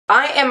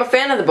I am a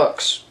fan of the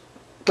books.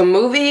 The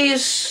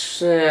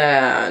movies,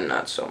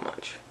 not so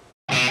much.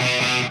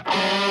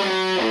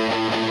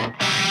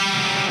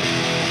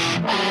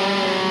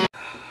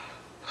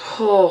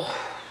 Oh.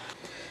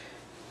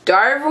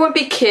 Diary of a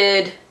Wimpy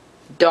Kid,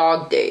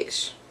 Dog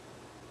Days.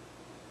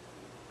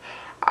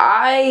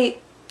 I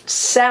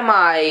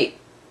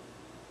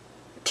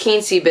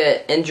teensy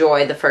bit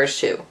enjoy the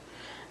first two.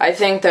 I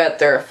think that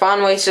they're a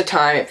fun waste of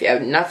time if you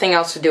have nothing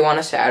else to do on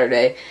a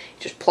Saturday.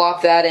 Just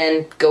plop that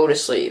in, go to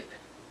sleep.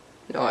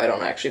 No, I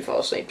don't actually fall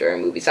asleep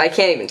during movies. I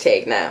can't even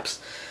take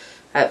naps.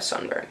 I have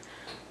sunburn.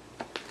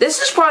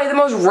 This is probably the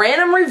most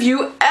random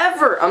review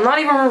ever. I'm not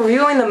even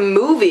reviewing the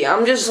movie.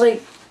 I'm just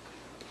like,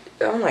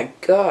 oh my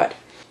god.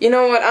 You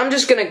know what? I'm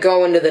just gonna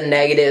go into the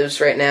negatives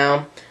right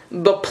now.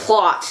 The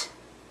plot.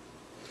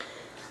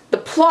 The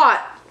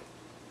plot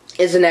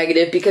is a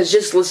negative because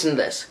just listen to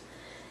this.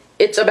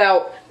 It's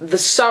about the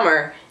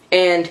summer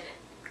and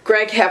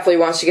Greg Heffley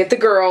wants to get the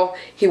girl.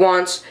 He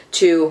wants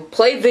to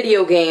play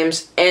video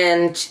games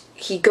and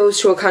he goes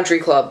to a country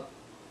club.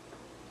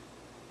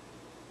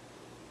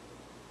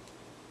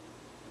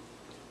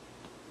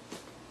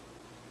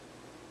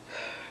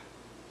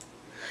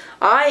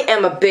 I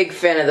am a big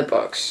fan of the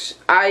books.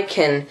 I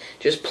can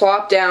just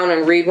plop down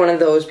and read one of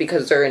those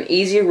because they're an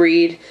easy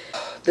read.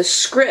 The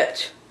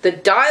script, the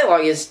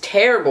dialogue is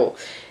terrible.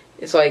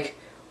 It's like,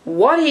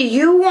 what do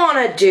you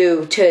want to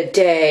do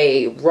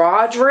today,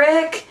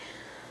 Roderick?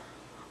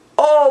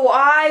 Oh,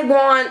 I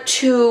want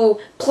to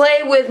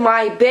play with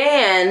my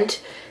band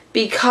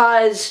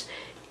because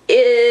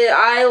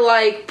I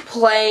like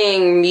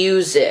playing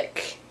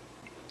music.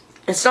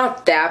 It's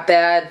not that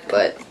bad,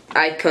 but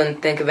I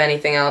couldn't think of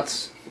anything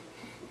else.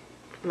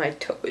 My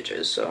toe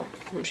itches, so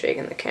I'm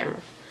shaking the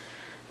camera.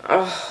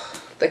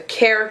 Oh, the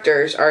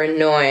characters are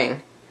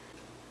annoying.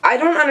 I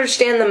don't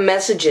understand the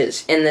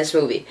messages in this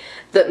movie.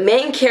 The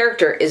main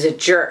character is a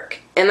jerk,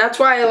 and that's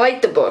why I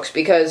like the books,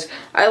 because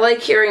I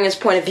like hearing his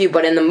point of view,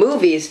 but in the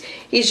movies,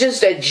 he's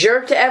just a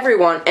jerk to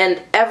everyone,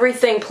 and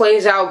everything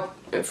plays out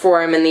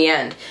for him in the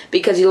end,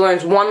 because he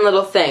learns one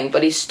little thing,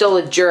 but he's still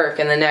a jerk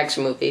in the next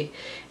movie.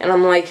 And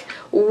I'm like,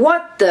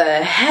 what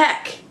the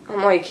heck?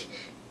 I'm like,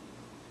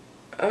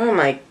 oh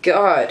my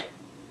god.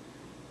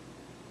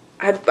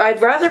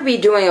 I'd rather be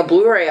doing a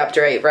Blu-ray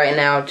update right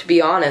now, to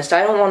be honest.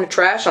 I don't want to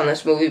trash on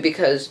this movie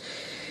because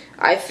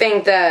I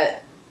think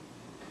that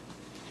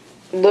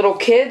little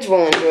kids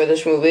will enjoy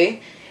this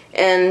movie.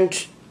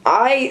 And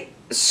I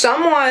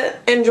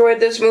somewhat enjoyed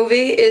this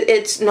movie.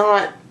 It's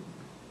not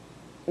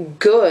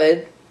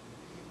good,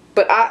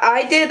 but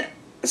I did,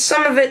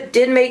 some of it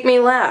did make me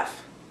laugh.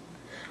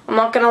 I'm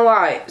not gonna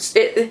lie.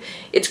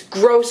 It's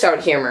gross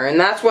out humor, and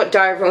that's what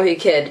Diary of a Wimpy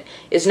Kid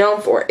is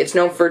known for. It's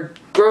known for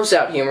gross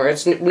out humor.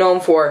 It's known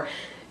for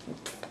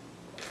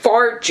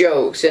fart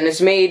jokes, and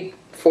it's made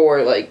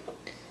for, like,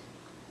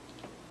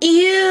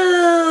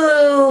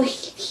 ew,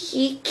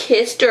 he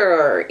kissed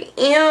her.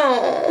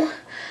 Ew.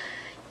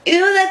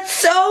 Ew, that's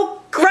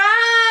so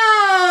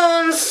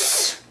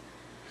gross.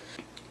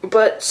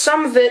 But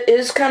some of it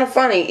is kind of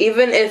funny,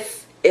 even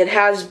if it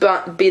has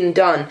been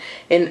done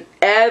in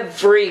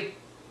every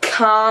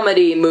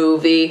comedy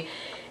movie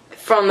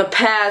from the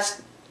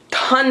past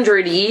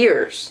 100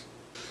 years.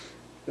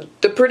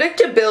 The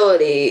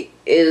predictability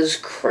is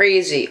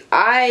crazy.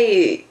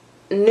 I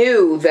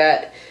knew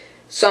that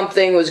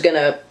something was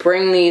gonna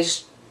bring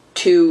these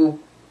two,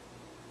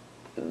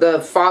 the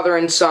father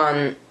and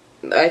son,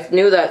 I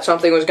knew that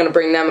something was gonna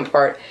bring them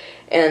apart,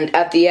 and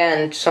at the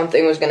end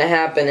something was gonna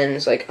happen, and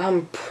it's like,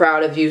 I'm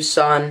proud of you,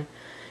 son.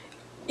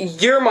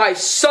 You're my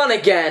son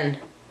again.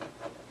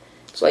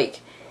 It's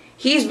like,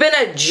 he's been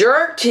a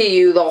jerk to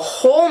you the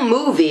whole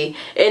movie,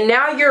 and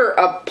now you're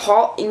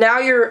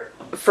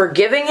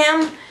forgiving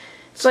him?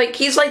 It's like,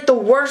 he's like the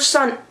worst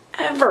son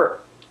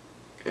ever.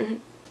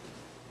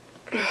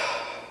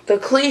 The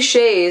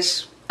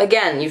cliches,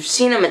 again, you've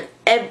seen them in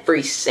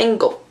every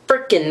single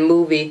frickin'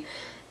 movie,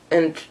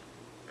 and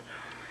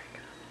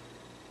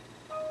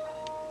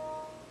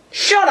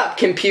shut up,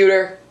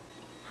 computer!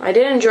 I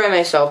did enjoy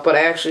myself, but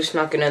I actually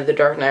snuck into The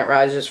Dark Knight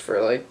Rises for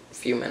like a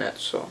few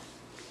minutes, so...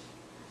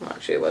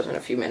 Actually, it wasn't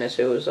a few minutes,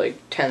 it was like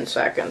 10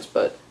 seconds,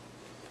 but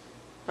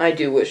I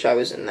do wish I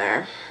was in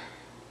there.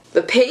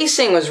 The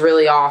pacing was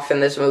really off in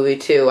this movie,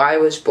 too. I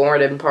was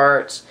bored in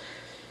parts.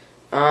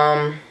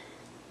 Yeah,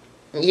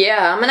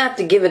 I'm gonna have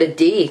to give it a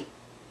D.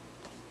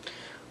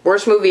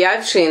 Worst movie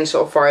I've seen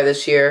so far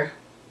this year.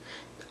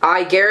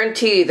 I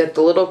guarantee that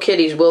the little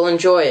kiddies will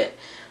enjoy it.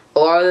 A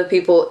lot of the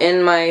people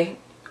in my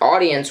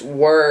audience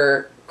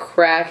were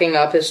cracking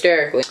up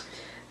hysterically.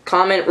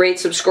 Comment, rate,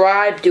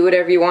 subscribe, do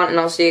whatever you want, and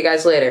I'll see you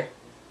guys later.